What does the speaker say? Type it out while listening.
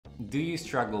Do you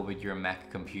struggle with your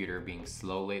Mac computer being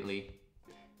slow lately?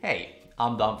 Hey,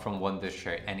 I'm Dom from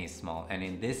Wondershare AniSmall, and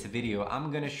in this video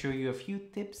I'm gonna show you a few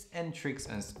tips and tricks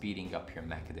on speeding up your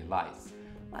Mac device.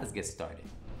 Let's get started.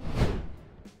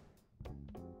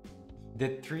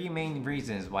 The three main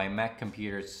reasons why Mac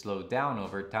computers slow down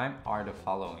over time are the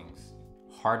followings.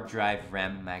 Hard drive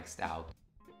RAM maxed out.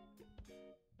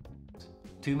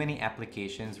 Too many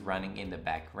applications running in the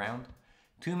background.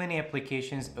 Too many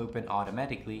applications open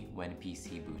automatically when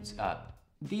PC boots up.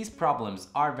 These problems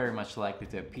are very much likely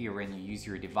to appear when you use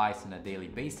your device on a daily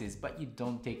basis, but you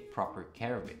don't take proper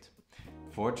care of it.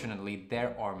 Fortunately,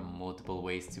 there are multiple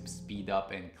ways to speed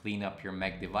up and clean up your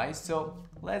Mac device, so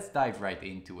let's dive right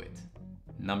into it.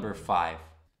 Number 5.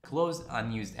 Close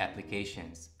unused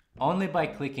applications. Only by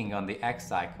clicking on the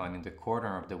X icon in the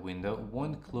corner of the window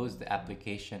won't close the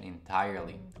application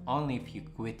entirely, only if you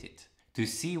quit it. To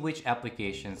see which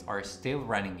applications are still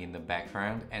running in the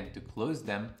background and to close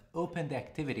them, open the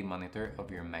activity monitor of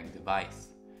your Mac device.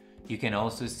 You can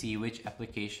also see which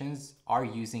applications are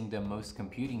using the most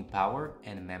computing power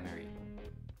and memory.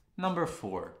 Number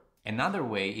 4. Another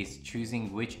way is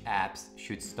choosing which apps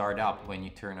should start up when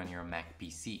you turn on your Mac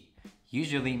PC.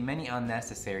 Usually, many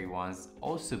unnecessary ones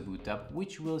also boot up,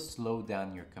 which will slow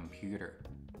down your computer.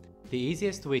 The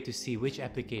easiest way to see which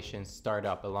applications start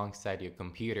up alongside your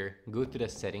computer, go to the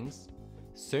settings,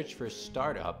 search for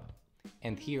startup,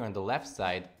 and here on the left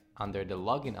side, under the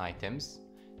login items,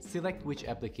 select which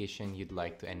application you'd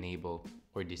like to enable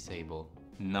or disable.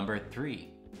 Number 3.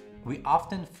 We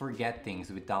often forget things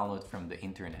we download from the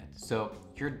internet, so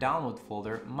your download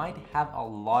folder might have a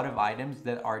lot of items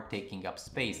that are taking up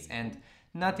space and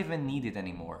not even needed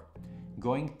anymore.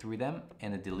 Going through them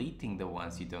and deleting the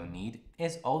ones you don't need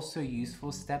is also a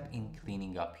useful step in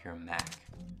cleaning up your Mac.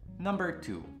 Number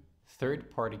 2.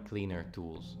 Third-party cleaner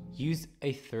tools. Use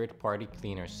a third-party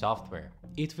cleaner software.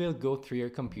 It will go through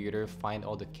your computer, find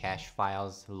all the cache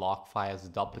files, log files,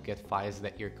 duplicate files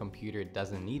that your computer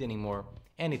doesn't need anymore,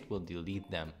 and it will delete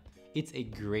them. It's a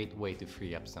great way to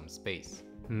free up some space.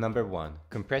 Number 1.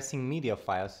 Compressing media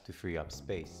files to free up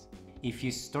space. If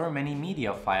you store many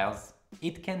media files,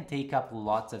 it can take up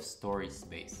lots of storage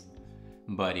space.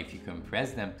 But if you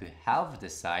compress them to half the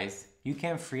size, you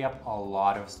can free up a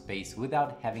lot of space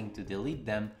without having to delete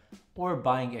them or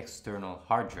buying external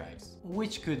hard drives,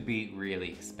 which could be really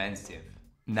expensive.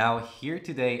 Now here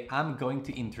today, I'm going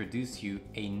to introduce you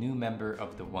a new member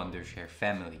of the Wondershare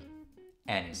family,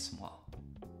 AniSmall.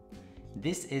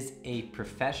 This is a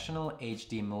professional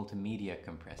HD multimedia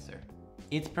compressor.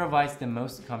 It provides the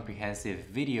most comprehensive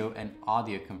video and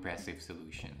audio compressive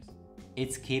solutions.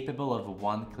 It's capable of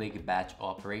one-click batch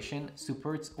operation,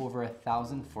 supports over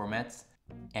 1,000 formats,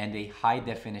 and a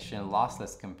high-definition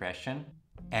lossless compression,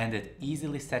 and it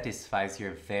easily satisfies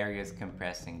your various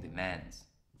compressing demands.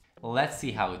 Let's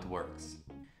see how it works.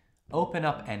 Open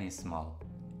up AniSmall.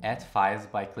 Add files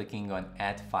by clicking on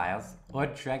Add Files or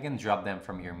drag and drop them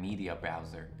from your media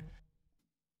browser.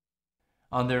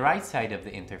 On the right side of the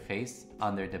interface,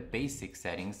 under the basic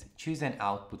settings, choose an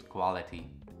output quality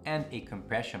and a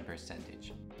compression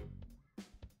percentage.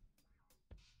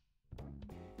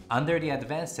 Under the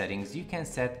advanced settings, you can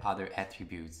set other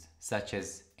attributes such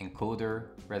as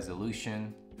encoder,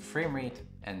 resolution, frame rate,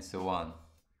 and so on.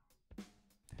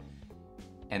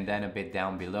 And then a bit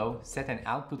down below, set an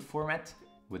output format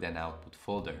with an output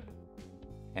folder.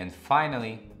 And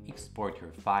finally, export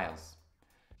your files.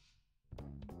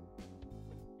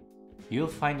 You'll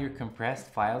find your compressed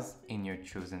files in your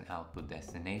chosen output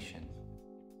destination.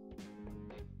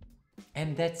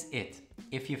 And that's it.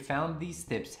 If you found these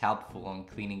tips helpful on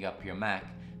cleaning up your Mac,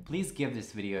 please give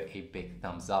this video a big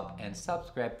thumbs up and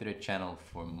subscribe to the channel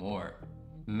for more.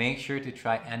 Make sure to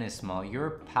try AniSmall,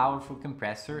 your powerful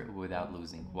compressor without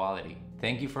losing quality.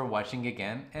 Thank you for watching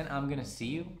again, and I'm gonna see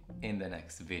you in the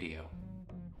next video.